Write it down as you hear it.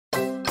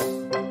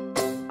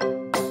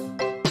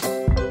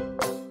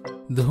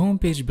The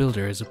Homepage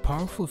Builder is a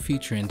powerful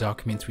feature in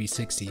Document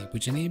 360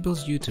 which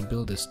enables you to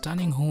build a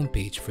stunning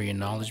homepage for your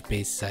knowledge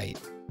base site.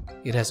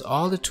 It has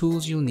all the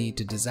tools you'll need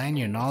to design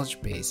your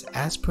knowledge base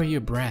as per your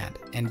brand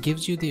and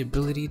gives you the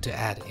ability to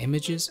add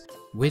images,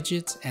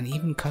 widgets, and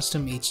even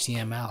custom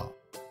HTML.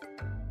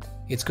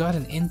 It's got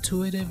an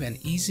intuitive and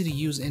easy to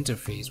use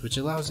interface which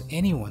allows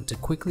anyone to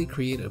quickly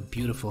create a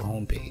beautiful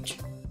homepage.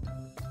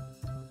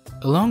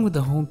 Along with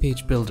the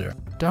Homepage Builder,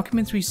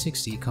 Document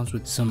 360 comes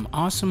with some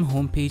awesome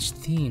homepage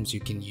themes you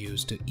can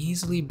use to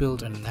easily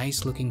build a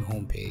nice looking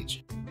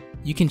homepage.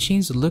 You can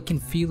change the look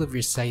and feel of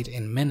your site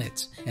in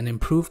minutes and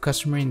improve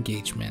customer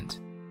engagement.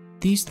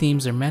 These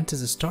themes are meant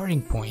as a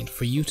starting point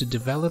for you to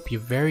develop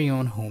your very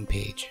own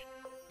homepage.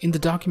 In the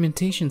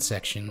documentation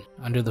section,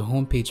 under the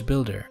Homepage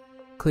Builder,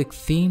 click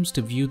Themes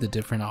to view the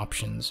different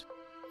options.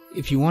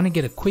 If you want to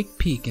get a quick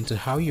peek into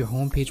how your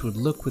homepage would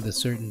look with a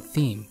certain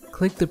theme,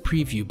 click the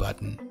Preview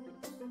button.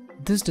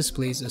 This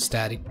displays a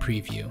static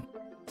preview.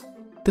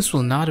 This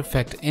will not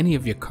affect any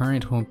of your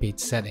current homepage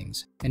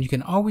settings, and you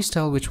can always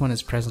tell which one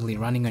is presently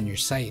running on your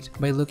site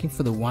by looking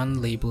for the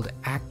one labeled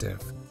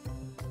Active.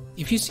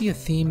 If you see a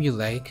theme you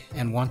like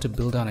and want to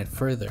build on it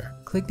further,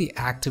 click the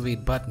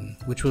Activate button,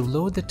 which will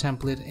load the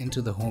template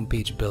into the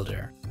Homepage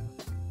Builder.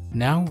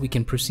 Now we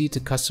can proceed to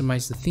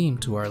customize the theme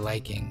to our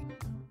liking.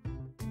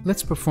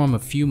 Let's perform a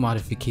few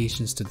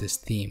modifications to this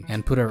theme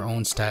and put our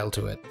own style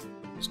to it,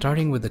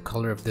 starting with the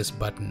color of this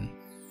button.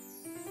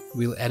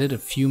 We'll edit a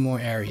few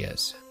more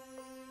areas.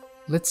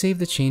 Let's save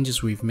the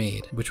changes we've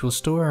made, which will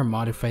store our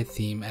modified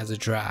theme as a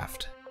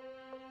draft.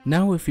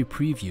 Now if we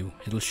preview,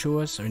 it'll show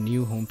us our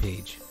new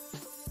homepage.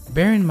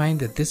 Bear in mind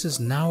that this is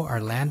now our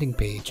landing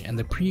page and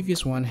the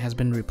previous one has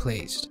been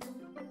replaced.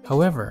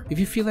 However, if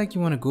you feel like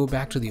you want to go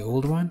back to the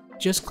old one,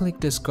 just click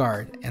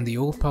Discard and the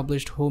old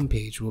published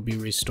homepage will be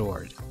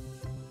restored.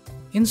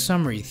 In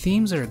summary,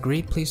 themes are a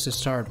great place to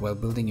start while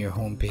building your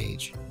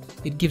homepage.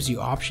 It gives you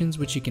options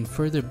which you can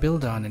further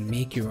build on and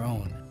make your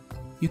own.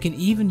 You can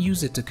even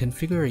use it to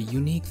configure a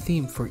unique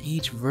theme for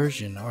each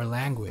version or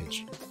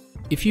language.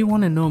 If you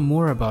want to know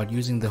more about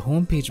using the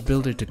Homepage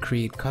Builder to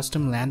create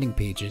custom landing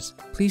pages,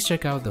 please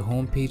check out the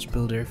Homepage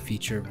Builder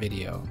feature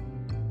video.